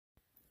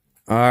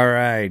All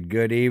right.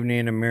 Good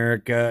evening,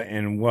 America,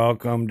 and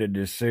welcome to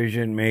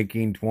Decision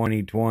Making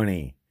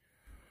 2020.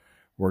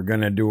 We're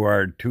going to do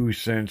our 2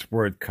 cents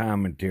worth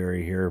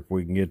commentary here if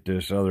we can get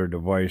this other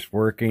device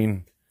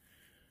working.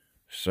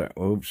 So,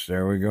 oops,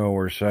 there we go.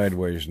 We're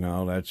sideways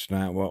now. That's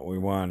not what we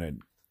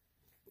wanted.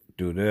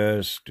 Do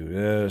this, do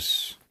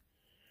this.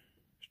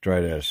 Let's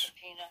try this.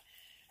 Subpoena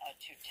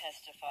to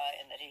testify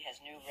and that he has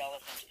new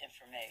relevant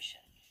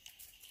information.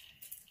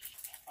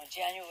 On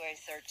January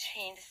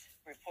 13th,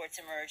 reports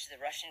emerged the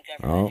Russian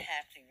government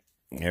hacked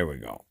the... There we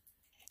go.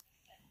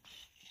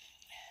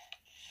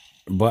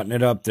 Button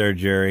it up there,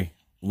 Jerry.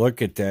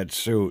 Look at that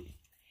suit.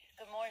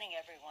 Good morning,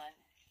 everyone.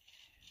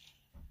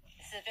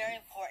 This is a very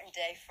important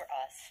day for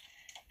us.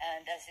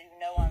 And as you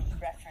know, I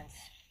reference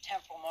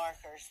temporal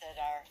markers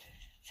that our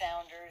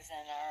founders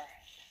and our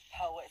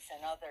poets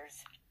and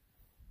others...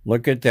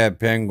 Look at that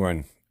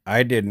penguin.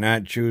 I did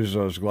not choose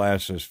those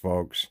glasses,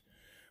 folks.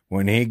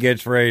 When he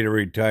gets ready to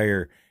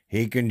retire,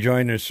 he can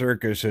join the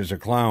circus as a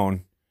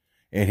clown,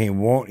 and he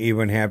won't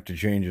even have to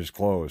change his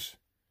clothes.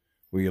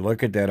 Will you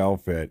look at that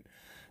outfit?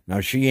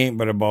 Now, she ain't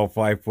but about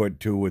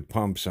 5'2" with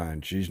pumps on.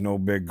 She's no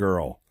big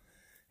girl,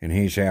 and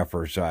he's half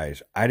her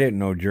size. I didn't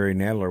know Jerry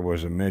Nadler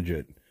was a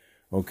midget.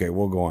 Okay,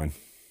 we'll go on.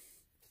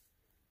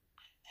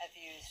 Have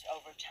used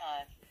over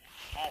time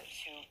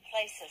to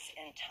place us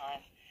in time,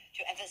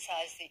 to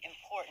emphasize the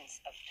importance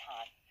of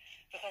time,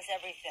 because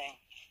everything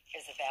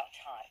is about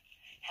time.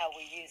 How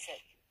we use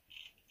it,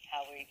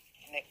 how we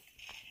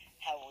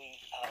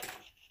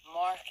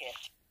mark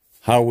it.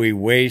 How we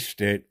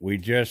waste it. We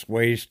just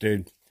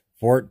wasted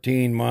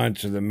 14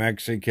 months of the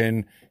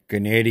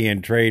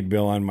Mexican-Canadian trade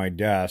bill on my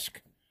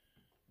desk.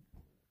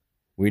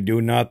 We do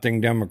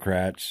nothing,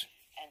 Democrats.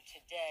 And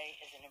today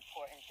is an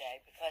important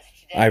day because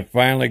today... I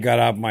finally got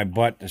off my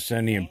butt to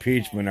send the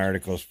impeachment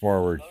articles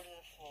forward. Go to the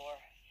floor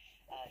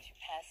to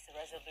pass the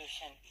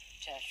resolution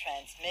to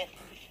transmit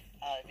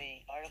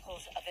the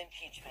articles of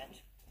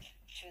impeachment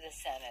to the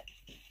Senate,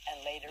 and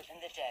later in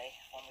the day,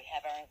 when we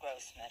have our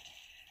engrossment...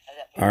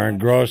 Our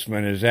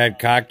engrossment, is that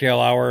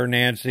cocktail hour,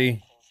 Nancy?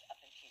 ...of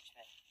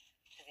impeachment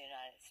to the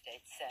United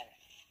States Senate.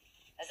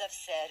 As I've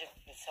said,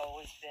 it's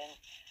always been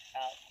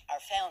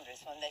our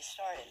founders, when they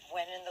started,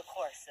 when in the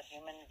course of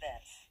human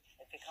events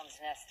it becomes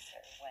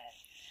necessary,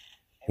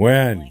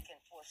 when?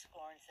 Lincoln,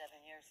 407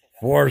 years ago.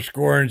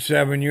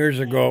 407 years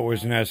ago it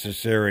was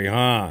necessary,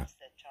 huh?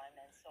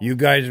 You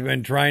guys have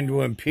been trying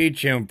to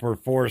impeach him for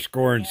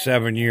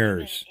 407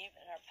 years. Even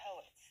our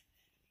poets,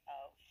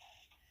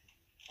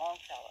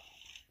 Longfellow,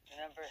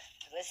 remember,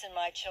 listen,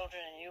 my children,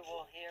 and you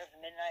will hear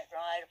the midnight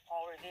ride of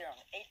Paul Revere on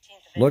the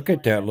 18th of April. Look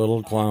at that little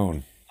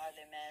clown.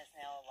 Hardly a man is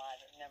now alive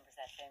that remembers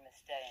that famous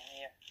day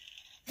and year.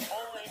 It's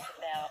always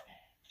about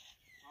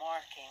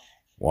marking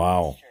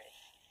history,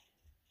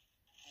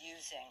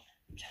 using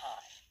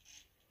time.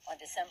 On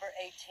December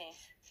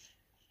 18th,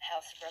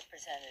 House of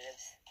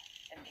Representatives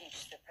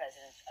impeached the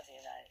President of the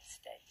United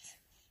States.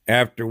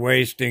 After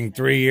wasting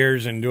 3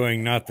 years and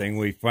doing nothing,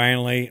 we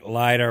finally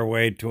lied our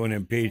way to an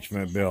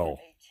impeachment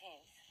bill. Since December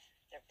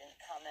 18th, there have been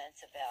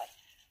comments about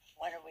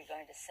when are we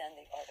going to send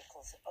the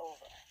articles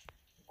over.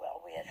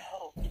 Well, we had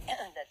hoped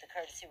that the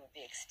courtesy would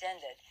be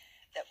extended,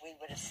 that we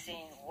would have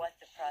seen what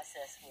the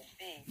process would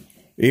be.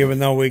 Even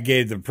though we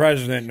gave the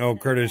president no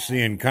courtesy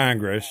in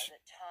Congress.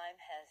 Time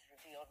has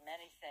revealed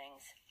many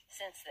things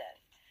since then.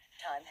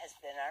 Time has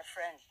been our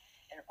friend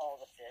in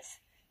all of this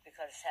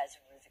because it has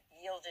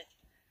yielded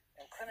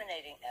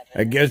incriminating evidence.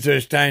 I guess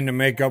it's time to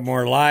make up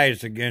more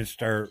lies against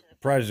our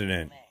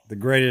president, the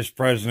greatest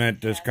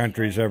president this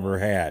country's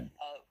ever had.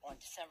 On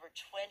December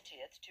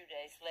 20th, 2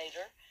 days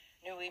later,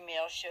 new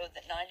emails showed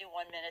that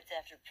 91 minutes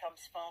after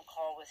Trump's phone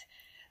call with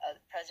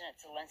President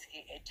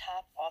Zelensky, a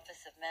top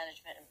Office of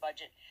Management and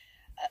Budget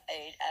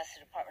aide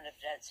asked the Department of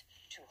Defense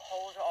to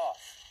hold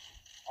off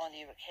on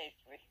the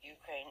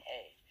Ukraine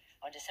aid.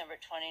 On December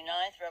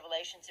 29th,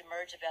 revelations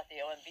emerged about the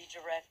OMB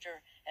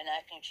director and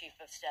acting chief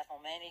of staff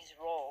Khomeini's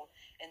role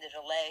in the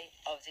delay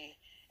of the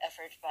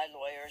effort by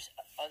lawyers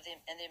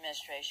in the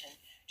administration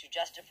to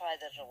justify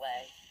the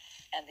delay,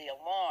 and the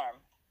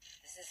alarm.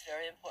 This is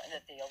very important,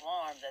 that the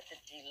alarm that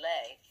the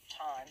delay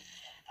time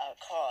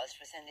caused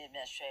within the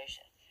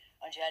administration.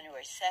 On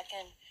January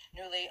 2nd,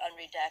 newly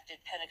unredacted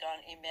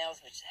Pentagon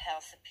emails, which the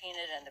House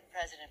subpoenaed and the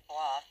president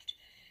blocked,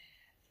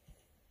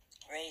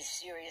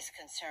 raised serious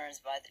concerns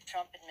by the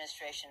Trump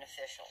administration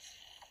officials.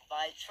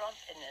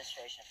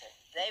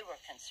 They were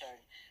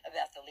concerned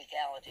about the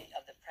legality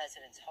of the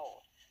president's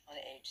hold on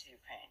the aid to the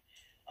Ukraine.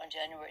 On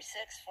January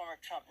 6th, former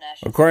Trump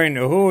national... According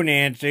to who,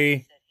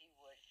 Nancy? ...said he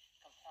would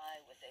comply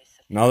with a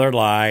subpoena another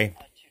lie.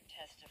 To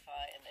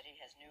testify and that he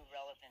has new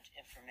relevant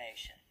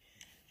information.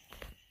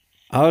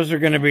 How's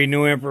there going to be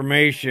new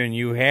information?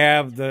 You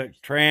have the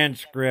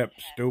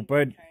transcript,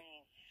 stupid.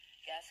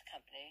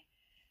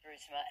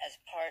 As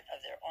part of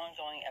their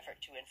ongoing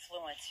effort to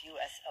influence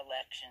U.S.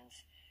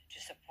 elections in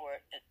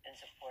support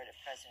of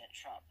President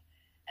Trump.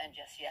 And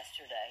just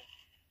yesterday,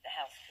 the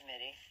House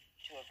Committee,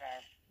 two of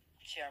our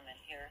chairman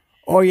here.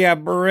 Oh, yeah,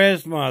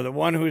 Burisma, the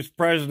one whose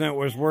president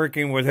was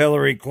working with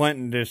Hillary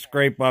Clinton to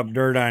scrape up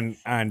dirt on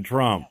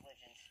Trump.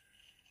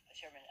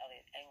 Chairman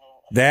Elliot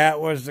Engel. That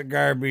was the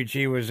garbage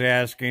he was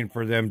asking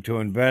for them to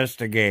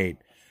investigate,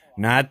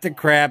 not the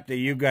crap that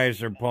you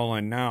guys are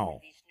pulling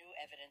now. These new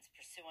evidence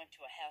pursuant to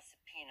a House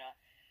subpoena.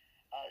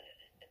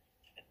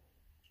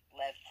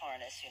 Lev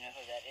Parnas, you know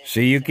who that is.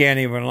 See, you can't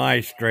even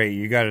lie straight.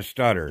 You got to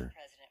stutter. The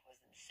president was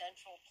the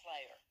central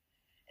player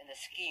in the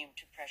scheme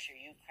to pressure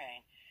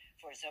Ukraine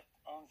for his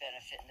own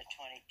benefit in the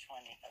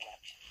 2020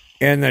 election.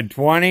 In the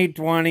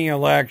 2020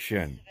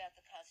 election. It's about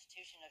the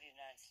Constitution of the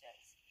United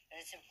States. And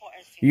it's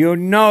important for You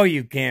know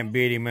you can't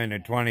beat him in the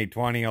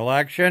 2020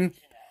 election.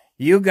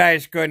 You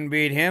guys couldn't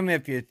beat him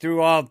if you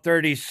threw all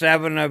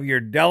 37 of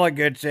your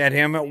delegates at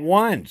him at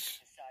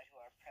once. decide who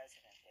our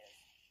president is,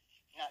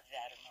 not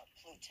Vladimir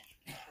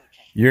Putin.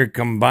 Your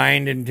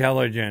combined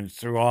intelligence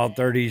through all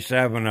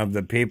 37 of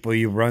the people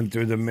you run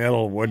through the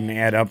middle wouldn't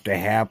add up to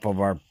half of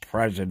our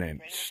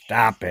president.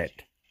 Stop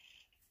it.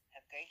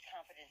 Have great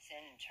confidence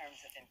in terms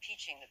of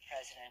impeaching the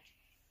president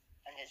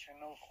and his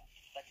removal.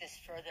 But this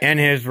further And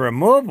his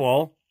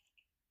removal,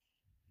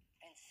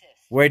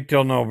 insists. wait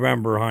till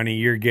November, honey,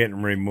 you're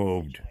getting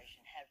removed.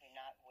 Had we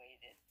not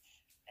waited,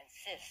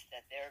 insist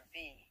that there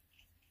be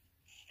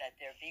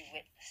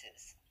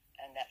witnesses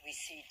and that we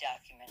see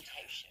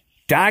documentation.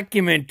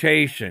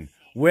 Documentation,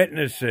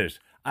 witnesses.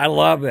 I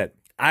love it.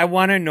 I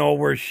want to know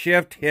where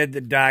Schiff hid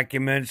the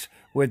documents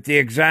with the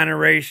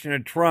exoneration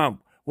of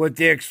Trump, with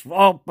the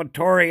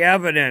exculpatory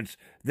evidence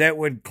that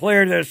would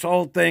clear this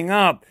whole thing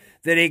up,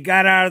 that he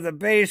got out of the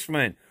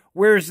basement.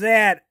 Where's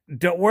that?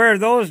 Where are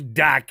those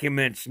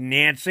documents,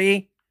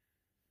 Nancy?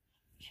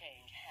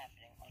 Change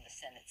happening on the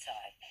Senate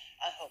side.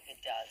 I hope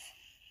it does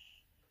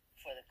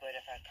for the good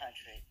of our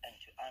country and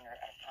to honor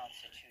our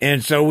Constitution.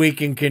 And so we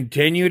can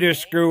continue to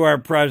screw our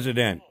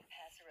president. We'll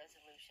pass a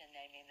resolution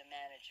naming the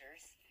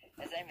managers,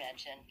 as I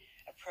mentioned,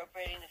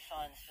 appropriating the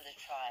funds for the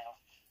trial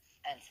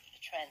and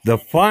The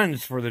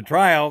funds for the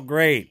trial,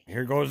 great.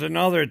 Here goes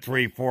another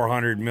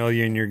 $300-400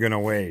 million you're going to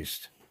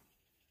waste.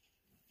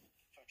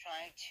 for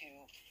trying to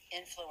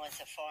influence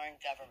a foreign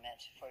government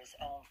for his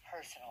own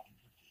personal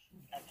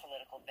and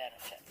political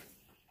benefit.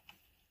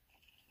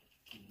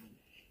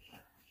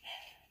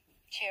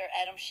 Chair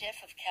Adam Schiff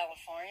of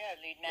California, our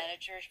lead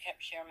manager,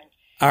 Chairman.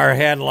 Our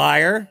head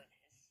liar.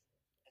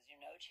 As you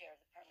know, chair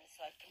of the Permanent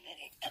Select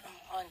Committee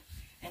on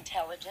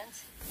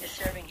Intelligence, is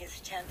serving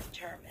his 10th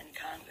term in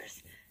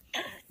Congress.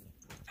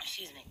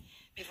 Excuse me.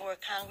 Before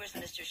Congress,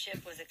 Mr.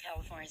 Schiff was a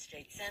California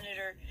state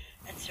senator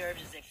and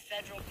served as a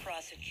federal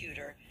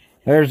prosecutor.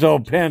 There's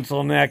old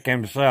pencil neck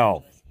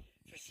himself.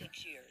 For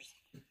 6 years,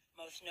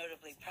 most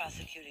notably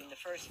prosecuting the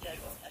first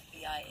federal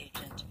FBI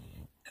agent.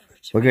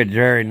 Look at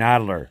Jerry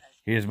Nadler.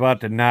 He's about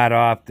to nod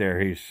off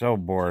there. He's so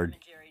bored.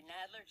 Jerry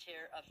Nadler,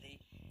 chair of the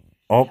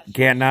Oh,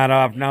 can't nod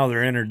off now.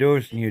 They're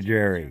introducing you,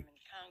 Jerry.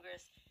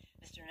 Congress.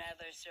 Mr.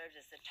 Nadler served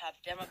as the top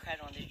Democrat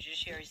on the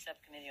Judiciary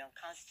Subcommittee on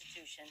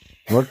Constitution.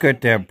 Look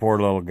at that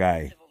poor little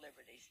guy. Civil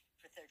liberties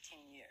for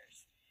 13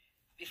 years.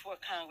 Before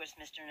Congress,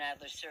 Mr.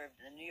 Nadler served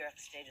in the New York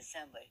State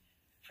Assembly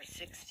for 16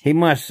 years. He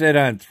must sit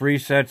on 3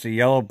 sets of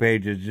yellow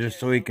pages just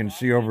so he can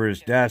see over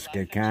his desk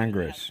at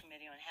Congress.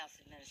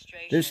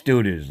 This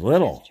dude is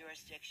little.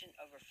 Jurisdiction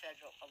over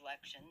federal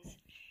elections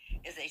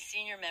is a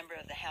senior member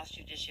of the House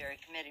Judiciary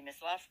Committee.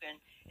 Ms. Lofgren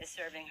is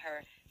serving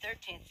her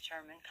 13th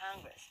term in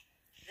Congress.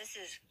 This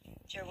is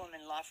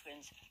Chairwoman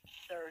Lofgren's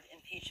 3rd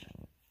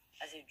impeachment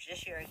as a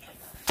Judiciary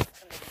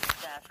Committee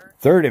staffer.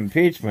 3rd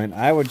impeachment?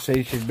 I would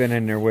say she's been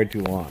in there way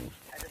too long.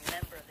 As a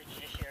member of the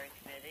Judiciary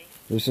Committee.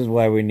 This is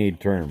why we need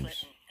terms.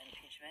 Clinton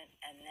impeachment,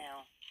 and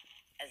now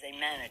as a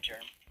manager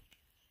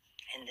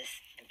in this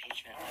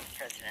impeachment of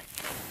President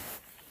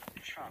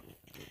Trump.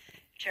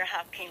 Chair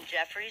Hakeem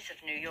Jeffries of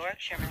New York.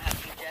 Chairman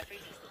Hakeem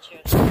Jeffries is the chair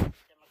of the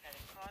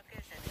Democratic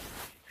Caucus and is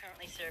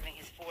currently serving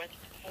his fourth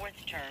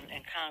term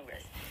in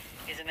Congress.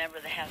 He's a member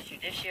of the House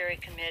Judiciary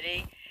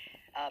Committee.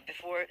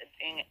 Before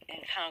being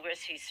in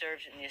Congress, he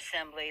served in the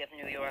Assembly of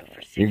New York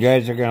for 6 years. You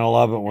guys are going to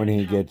love it when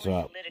he gets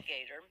up.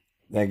 Litigator.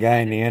 That guy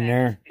in the end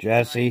there,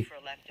 Jesse,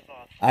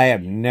 I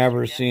have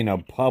never seen a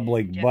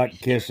public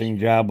butt-kissing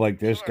job like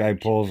this guy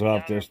pulls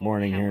off this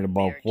morning here in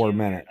about 4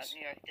 minutes.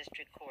 New York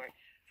District Court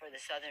for the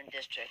Southern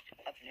District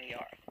of New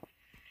York.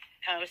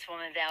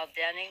 Congresswoman Val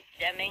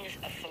Demings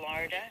of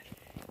Florida.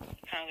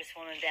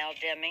 Congresswoman Val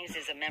Demings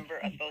is a member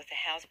of both the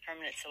House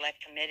Permanent Select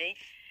Committee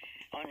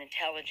on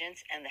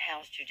Intelligence and the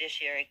House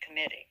Judiciary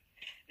Committee.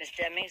 Ms.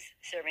 Demings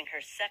serving her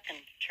 2nd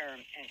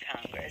term in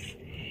Congress.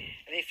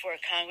 Before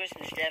Congress,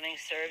 Ms.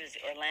 Demings served as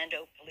the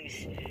Orlando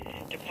Police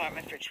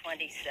Department for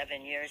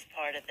 27 years,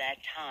 part of that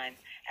time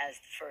as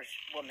the first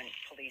woman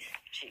police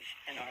chief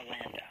in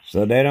Orlando.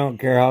 So they don't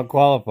care how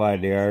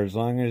qualified they are, as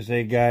long as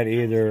they got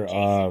either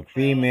a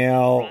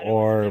female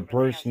or a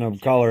person of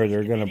color,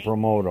 they're going to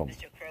promote them.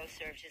 Mr. Crow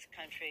served his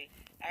country,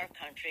 our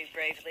country,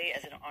 bravely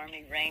as an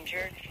Army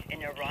Ranger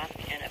in Iraq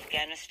and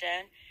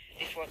Afghanistan.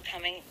 Before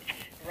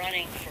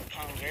running for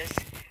Congress,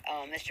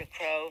 Mr.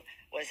 Crow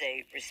was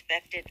a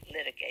respected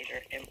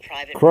litigator in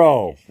private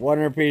Crow. practice.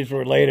 Wonder if he's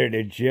related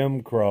to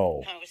Jim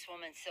Crow.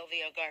 Congresswoman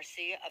Sylvia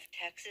Garcia of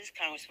Texas.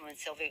 Congresswoman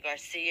Sylvia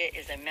Garcia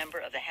is a member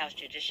of the House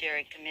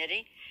Judiciary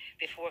Committee.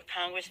 Before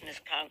Congress, Ms.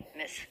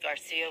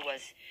 Garcia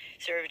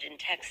served in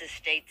Texas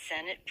State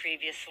Senate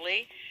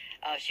previously.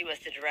 She was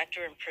the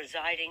director and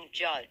presiding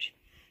judge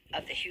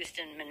of the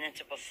Houston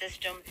municipal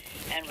system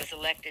and was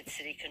elected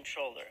city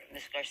controller.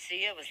 Ms.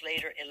 Garcia was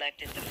later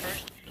elected the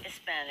first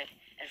Hispanic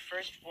and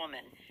first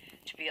woman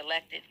to be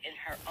elected in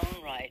her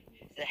own right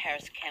to the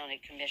Harris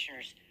County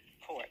Commissioner's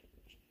Court.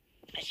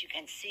 As you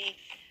can see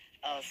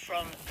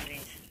from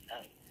these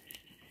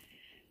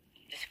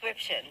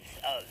descriptions,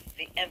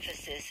 the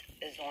emphasis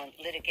is on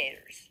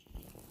litigators.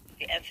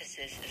 The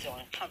emphasis is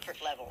on comfort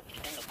level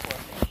in the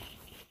courtroom.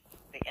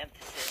 The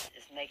emphasis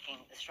is making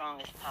the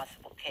strongest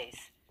possible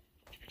case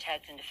to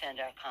protect and defend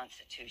our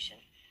Constitution,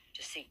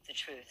 to seek the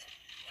truth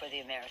for the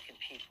American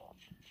people.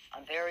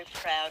 I'm very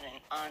proud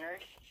and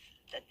honored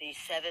that these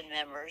 7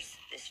 members,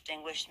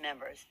 distinguished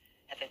members,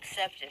 have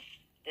accepted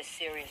this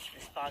serious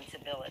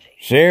responsibility.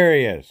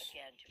 Serious.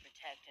 Again, to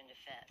protect and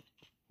defend.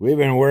 We've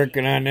been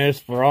working on this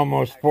for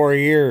almost 4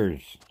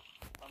 years.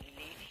 When we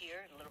leave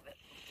here a little bit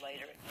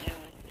later at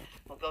noon,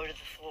 we'll go to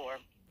the floor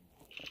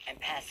and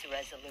pass a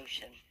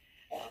resolution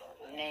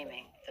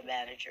naming the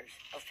managers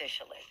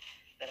officially.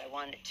 But I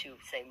wanted to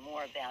say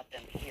more about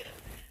them here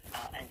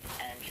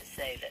and to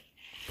say that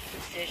the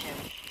decision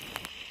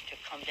to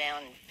come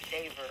down in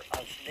favor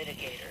of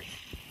litigators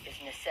is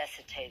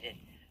necessitated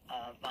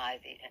by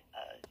the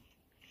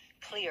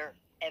clear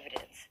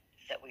evidence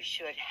that we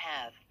should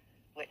have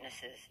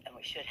witnesses and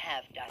we should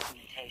have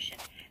documentation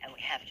and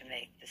we have to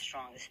make the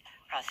strongest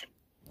prosecution.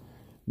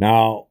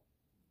 Now,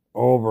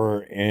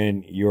 over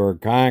in your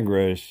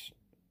Congress,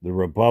 the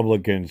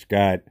Republicans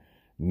got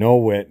no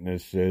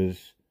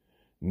witnesses,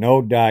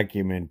 no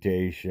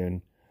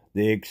documentation.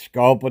 The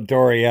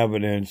exculpatory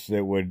evidence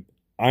that would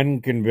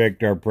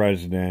unconvict our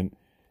president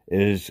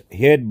is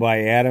hid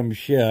by Adam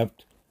Schiff,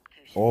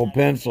 old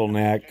pencil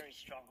neck,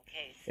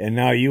 and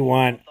now you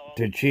want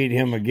to cheat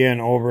him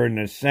again over in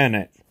the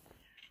Senate.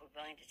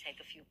 We're going to take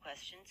a few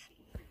questions.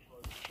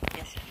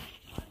 Yes, sir.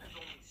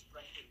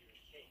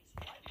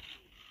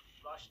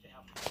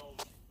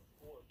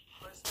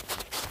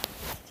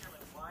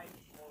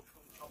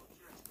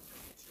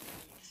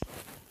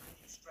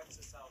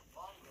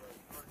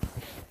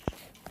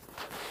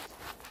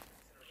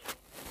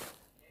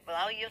 Well,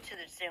 I'll yield to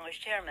the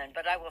distinguished chairman,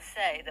 but I will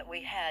say that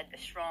we had a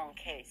strong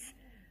case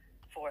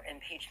for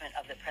impeachment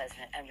of the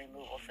president and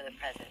removal for the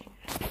president.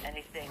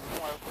 Anything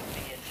more would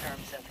be in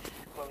terms of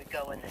where we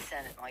go in the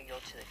Senate. I'll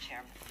yield to the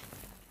chairman.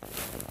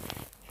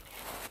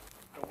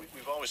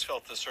 We've always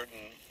felt a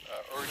certain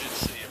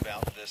urgency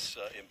about this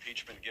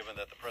impeachment, given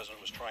that the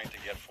president was trying to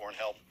get foreign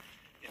help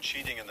in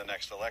cheating in the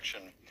next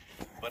election.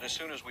 But as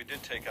soon as we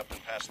did take up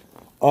and pass...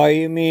 Oh,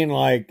 you mean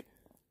like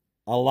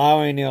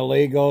allowing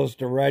illegals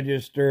to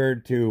register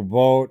to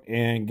vote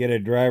and get a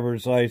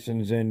driver's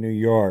license in New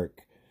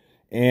York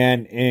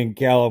and in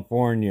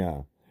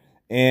California.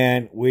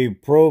 And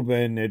we've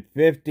proven that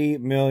 50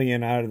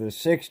 million out of the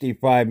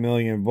 65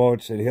 million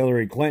votes that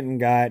Hillary Clinton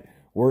got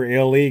were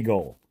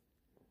illegal.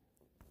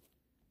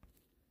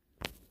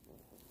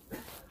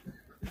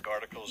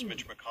 Articles,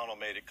 Mitch McConnell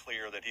made it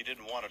clear that he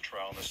didn't want a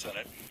trial in the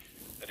Senate,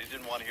 that he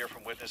didn't want to hear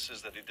from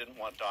witnesses, that he didn't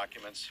want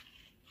documents.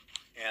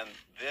 And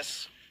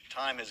this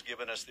time has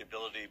given us the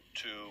ability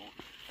to...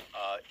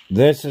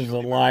 This is a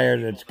liar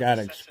that's got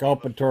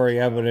exculpatory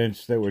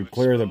evidence that would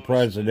clear the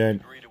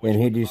president,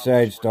 and he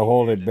decides to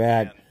hold it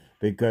back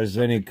because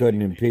then he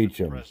couldn't impeach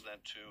him. To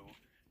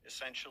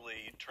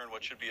essentially turn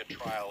what should be a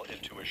trial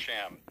into a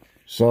sham.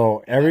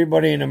 So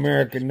everybody in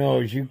America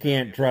knows you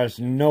can't trust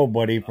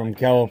nobody from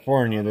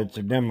California that's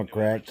a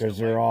Democrat because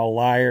they're all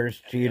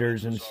liars,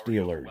 cheaters, and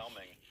stealers.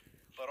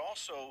 But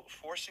also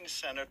forcing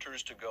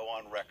senators to go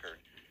on record.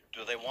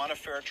 Do they want a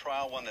fair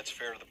trial, one that's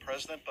fair to the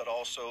president, but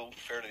also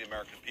fair to the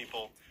American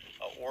people,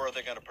 or are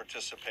they going to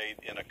participate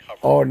in a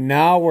cover-up? Oh,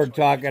 now we're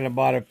talking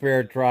about a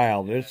fair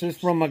trial. This is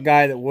from a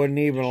guy that wouldn't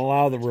even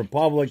allow the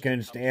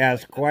Republicans to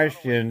ask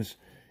questions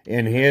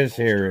in his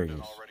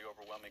hearings.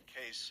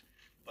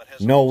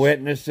 No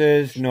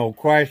witnesses, no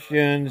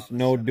questions,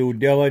 no due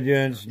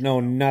diligence, no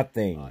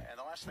nothing. And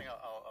the last thing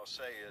I'll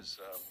say is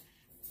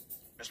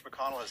Mr.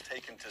 McConnell has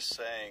taken to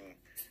saying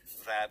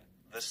that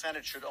the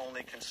Senate should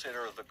only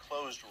consider the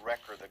closed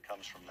record that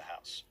comes from the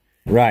House.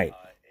 Right.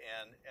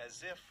 And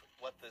as if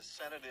what the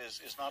Senate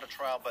is not a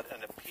trial, but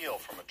an appeal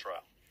from a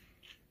trial.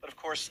 But of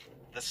course,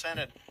 the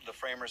Senate, the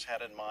framers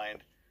had in mind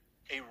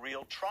a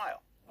real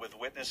trial with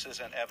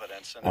witnesses and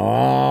evidence.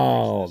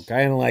 And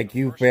kind of like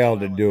you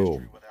failed to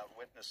do. Without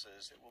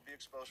witnesses, it will be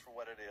exposed for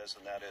what it is,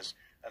 and that is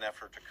an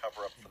effort to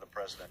cover up for the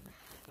president.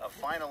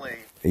 Finally,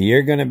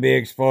 you're going to be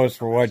exposed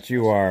for what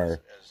you are.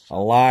 A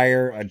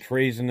liar, a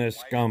treasonous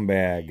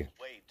scumbag.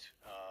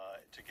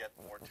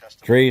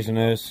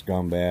 Treasonous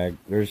scumbag.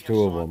 There's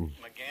 2 of them.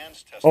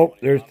 Oh,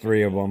 there's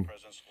 3 of them.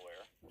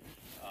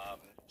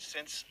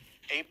 Since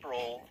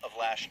April of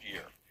last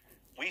year,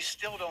 We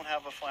still don't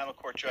have a final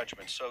court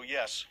judgment. So,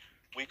 yes,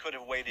 we could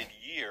have waited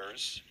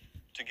years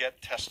to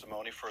get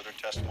testimony, further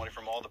testimony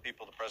from all the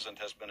people the president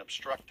has been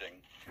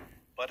obstructing.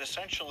 But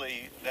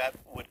essentially, that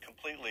would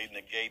completely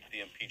negate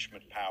the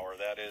impeachment power.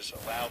 That is,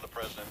 allow the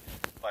president,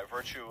 by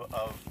virtue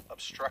of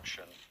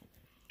obstruction,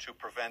 to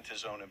prevent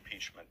his own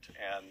impeachment.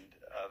 And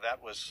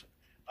that was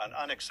an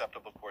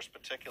unacceptable course,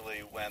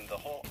 particularly when the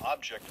whole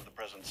object of the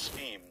president's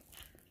scheme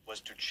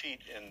was to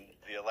cheat in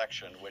the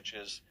election, which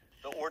is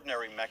the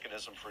ordinary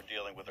mechanism for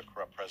dealing with a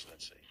corrupt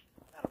presidency.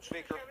 Madam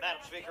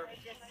Speaker.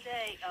 Just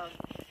say,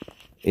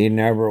 He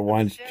never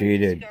once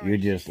cheated. You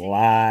just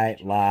lie,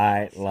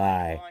 lie,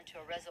 lie.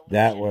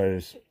 That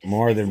was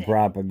more than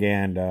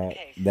propaganda.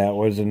 That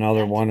was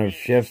another one of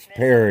Schiff's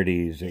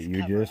parodies that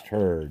you just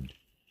heard.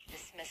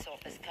 Dismissal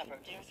is covered.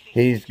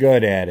 He's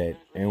good at it.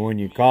 And when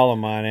you call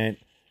him on it,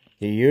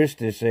 he used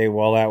to say,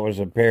 well, that was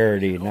a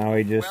parody. Now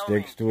he just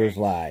sticks to his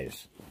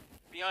lies.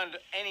 Beyond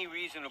any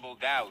reasonable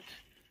doubt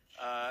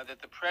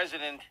that the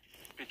president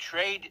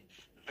betrayed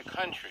the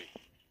country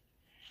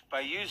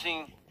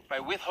by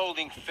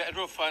withholding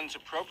federal funds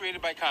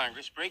appropriated by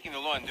Congress, breaking the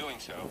law in doing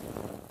so,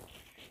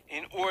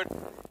 in order...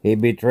 He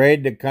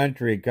betrayed the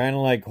country, kind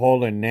of like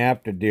holding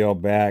NAFTA deal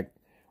back,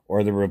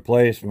 or the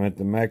replacement,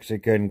 the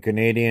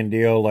Mexican-Canadian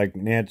deal like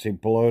Nancy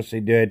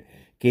Pelosi did,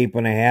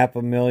 keeping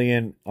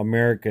 500,000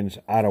 Americans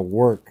out of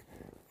work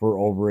for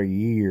over a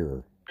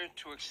year.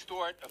 ...to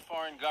extort a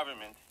foreign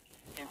government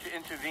into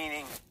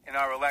intervening in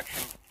our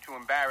election to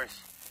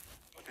embarrass,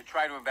 or to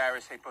try to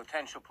embarrass a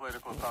potential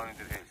political opponent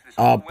of his.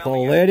 A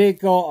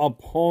political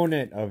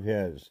opponent of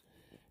his.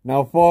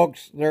 Now,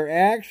 folks, they're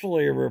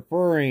actually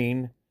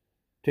referring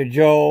to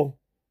Joe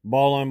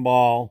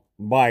Ball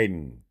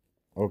Biden,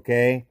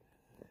 okay?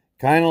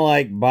 Kind of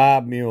like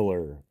Bob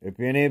Mueller. If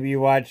any of you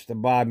watched the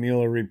Bob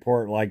Mueller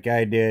report like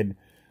I did,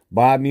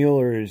 Bob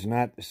Mueller is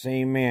not the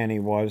same man he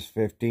was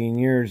 15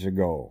 years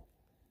ago.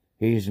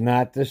 He's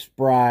not the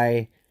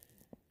spry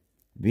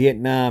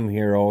Vietnam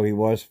hero he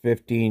was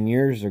 15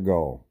 years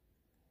ago.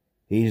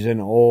 He's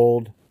an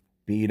old,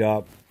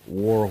 beat-up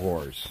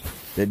warhorse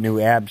that knew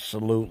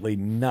absolutely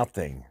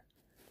nothing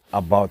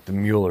about the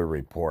Mueller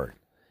report,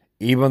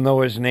 even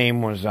though his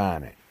name was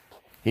on it.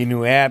 He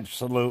knew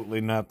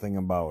absolutely nothing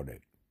about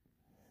it.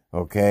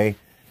 Okay?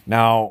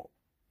 Now,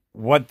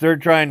 what they're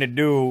trying to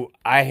do,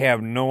 I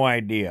have no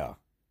idea.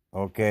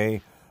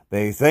 Okay?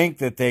 They think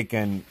that they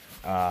can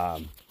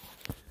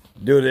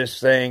do this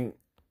thing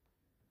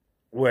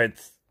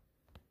with,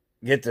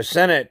 get the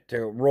Senate to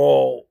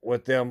roll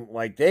with them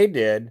like they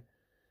did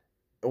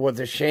with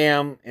the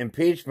sham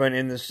impeachment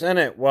in the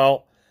Senate.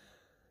 Well,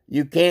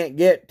 you can't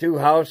get two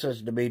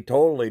houses to be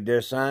totally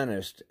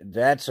dishonest.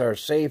 That's our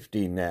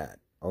safety net,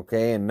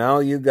 okay? And now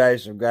you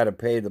guys have got to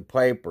pay the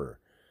piper.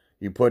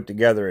 You put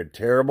together a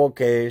terrible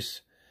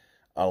case,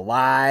 a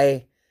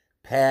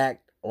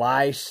lie-packed,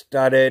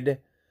 lie-studded,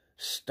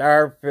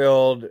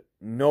 star-filled,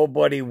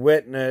 nobody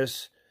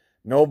witness,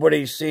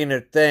 nobody's seen a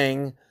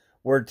thing.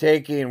 We're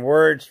taking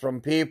words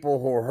from people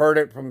who heard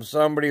it from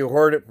somebody, who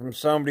heard it from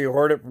somebody, who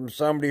heard it from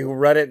somebody, who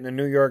read it in the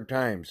New York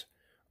Times.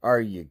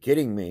 Are you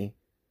kidding me?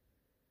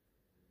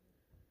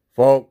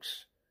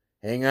 Folks,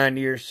 hang on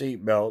to your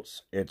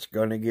seatbelts. It's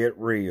going to get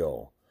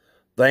real.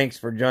 Thanks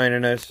for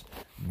joining us.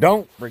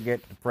 Don't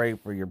forget to pray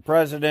for your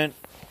president.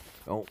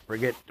 Don't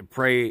forget to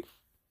pray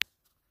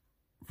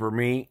for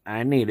me.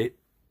 I need it.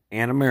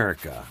 And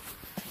America.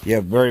 You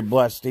have a very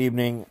blessed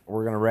evening.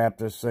 We're going to wrap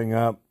this thing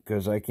up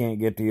because I can't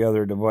get the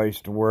other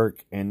device to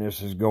work, and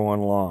this is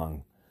going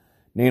long.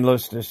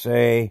 Needless to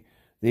say,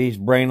 these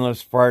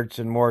brainless farts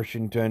in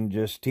Washington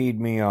just teed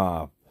me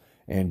off.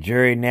 And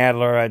Jerry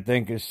Nadler, I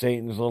think, is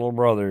Satan's little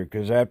brother,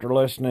 because after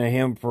listening to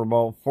him for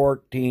about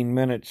 14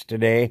 minutes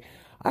today,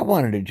 I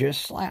wanted to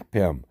just slap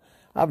him.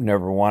 I've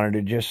never wanted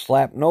to just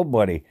slap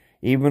nobody,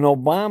 even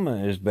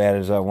Obama, as bad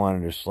as I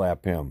wanted to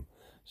slap him.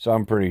 So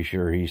I'm pretty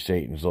sure he's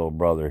Satan's little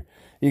brother.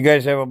 You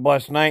guys have a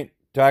blessed night.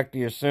 Talk to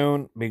you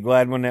soon. Be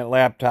glad when that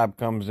laptop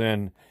comes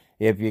in.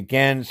 If you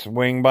can,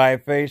 swing by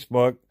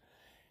Facebook.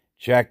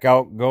 Check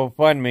out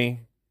GoFundMe.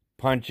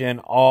 Punch in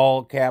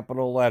all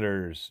capital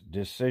letters.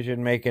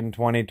 Decision Making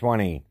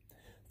 2020.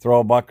 Throw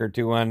a buck or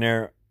two on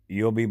there.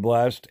 You'll be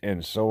blessed,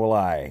 and so will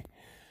I.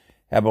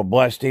 Have a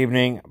blessed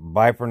evening.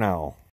 Bye for now.